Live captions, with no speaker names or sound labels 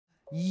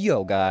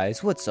Yo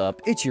guys, what's up?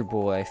 It's your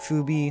boy,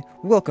 Fubi.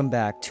 Welcome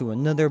back to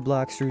another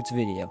Blox Fruits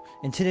video.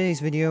 In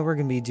today's video, we're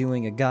going to be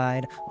doing a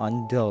guide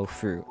on dough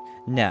fruit.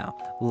 Now,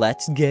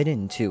 let's get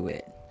into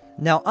it.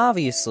 Now,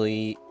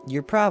 obviously,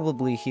 you're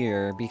probably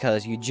here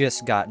because you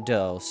just got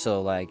dough,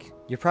 so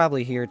you're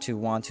probably here to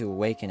want to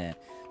awaken it.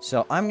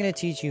 So I'm going to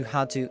teach you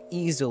how to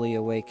easily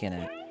awaken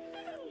it.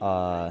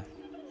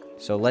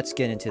 So let's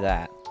get into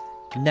that.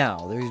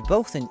 Now, there's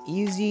both an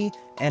easy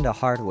and a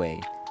hard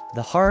way.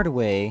 The hard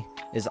way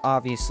is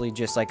obviously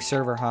just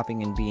server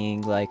hopping and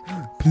being like,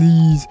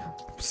 please,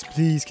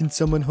 can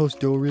someone host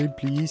Dough Raid,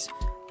 please?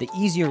 The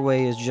easier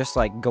way is just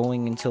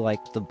going into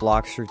the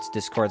Blox Fruits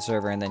Discord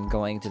server and then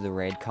going to the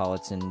raid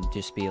call-outs and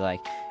just be like,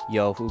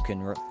 yo, who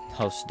can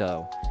host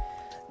Dough?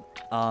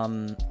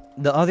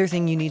 The other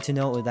thing you need to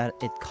know is that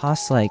it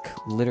costs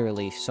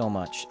literally so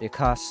much. It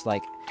costs a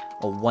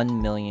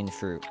 1 million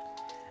fruit.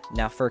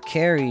 Now for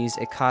carries,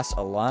 it costs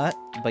a lot,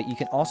 but you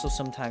can also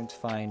sometimes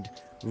find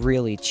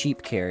really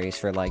cheap carries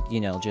for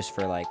just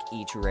for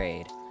each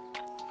raid.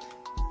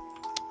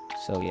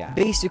 So yeah,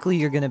 basically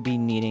you're gonna be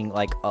needing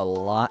a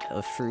lot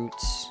of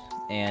fruits,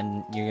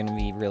 and you're gonna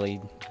be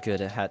really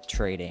good at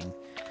trading.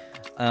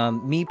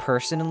 Me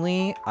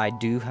personally, I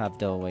do have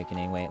Dough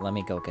Awakening. Wait, let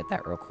me go get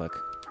that real quick.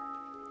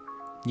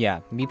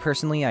 Yeah, me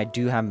personally, I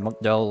do have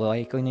Dough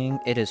Awakening.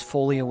 It is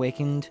fully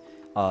awakened.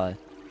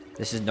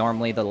 This is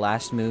normally the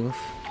last move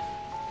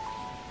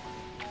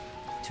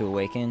to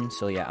awaken,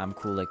 so yeah, I'm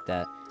cool like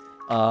that.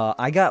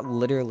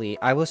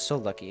 I was so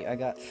lucky. I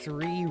got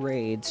 3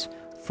 raids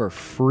for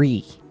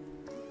free.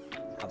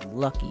 I'm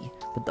lucky.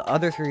 But the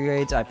other 3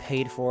 raids I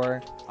paid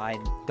for, I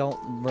don't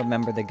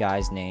remember the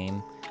guy's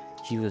name.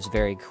 He was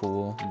very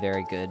cool,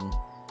 very good.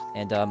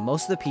 And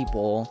most of the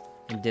people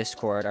in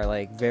Discord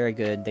are very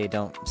good. They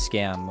don't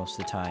scam most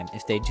of the time.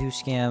 If they do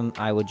scam,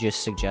 I would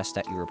just suggest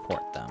that you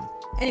report them.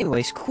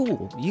 Anyways,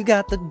 cool. You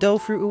got the Dough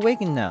Fruit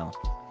Awakened now.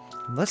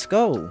 Let's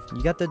go.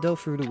 You got the Dough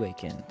Fruit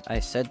Awakened. I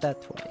said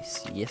that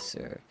twice. Yes,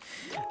 sir.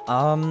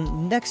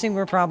 Next thing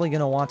we're probably going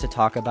to want to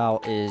talk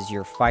about is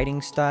your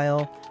fighting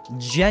style.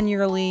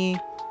 Generally,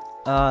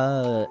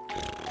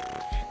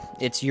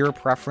 it's your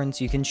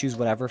preference. You can choose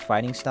whatever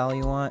fighting style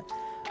you want.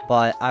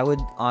 But I would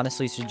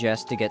honestly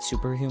suggest to get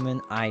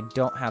Superhuman. I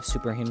don't have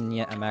Superhuman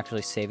yet. I'm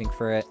actually saving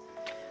for it.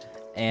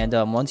 And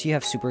once you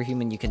have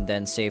Superhuman, you can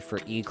then save for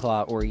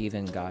E-Claw or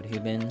even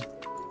Godhuman.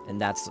 And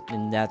that's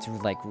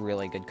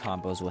really good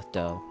combos with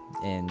Dough,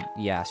 and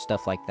yeah,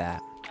 stuff like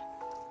that.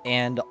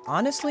 And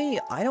honestly,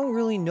 I don't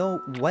really know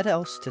what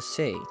else to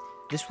say.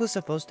 This was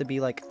supposed to be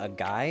a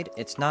guide.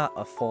 It's not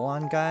a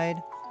full-on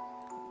guide,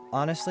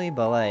 honestly,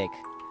 but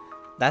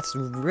that's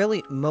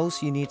really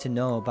most you need to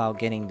know about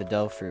getting the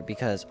Dough Fruit,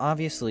 because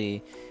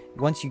obviously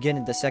once you get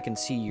into second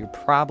C, you're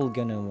probably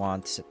gonna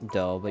want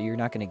Dough, but you're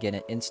not gonna get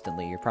it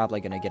instantly. You're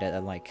probably gonna get it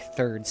at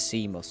third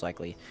C most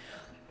likely.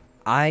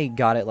 I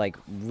got it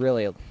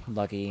really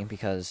lucky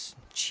because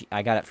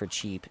I got it for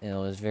cheap, and it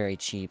was very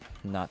cheap.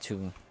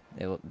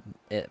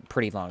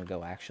 Pretty long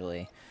ago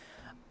actually.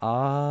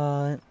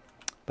 But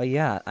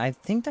yeah, I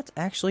think that's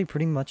actually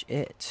pretty much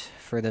it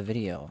for the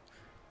video.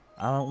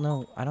 I don't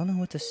know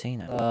what to say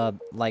now.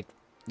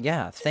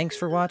 Yeah, thanks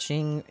for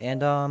watching,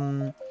 and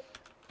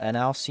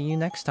I'll see you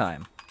next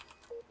time.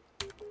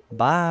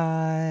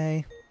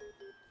 Bye.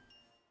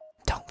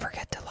 Don't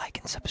forget to like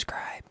and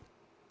subscribe.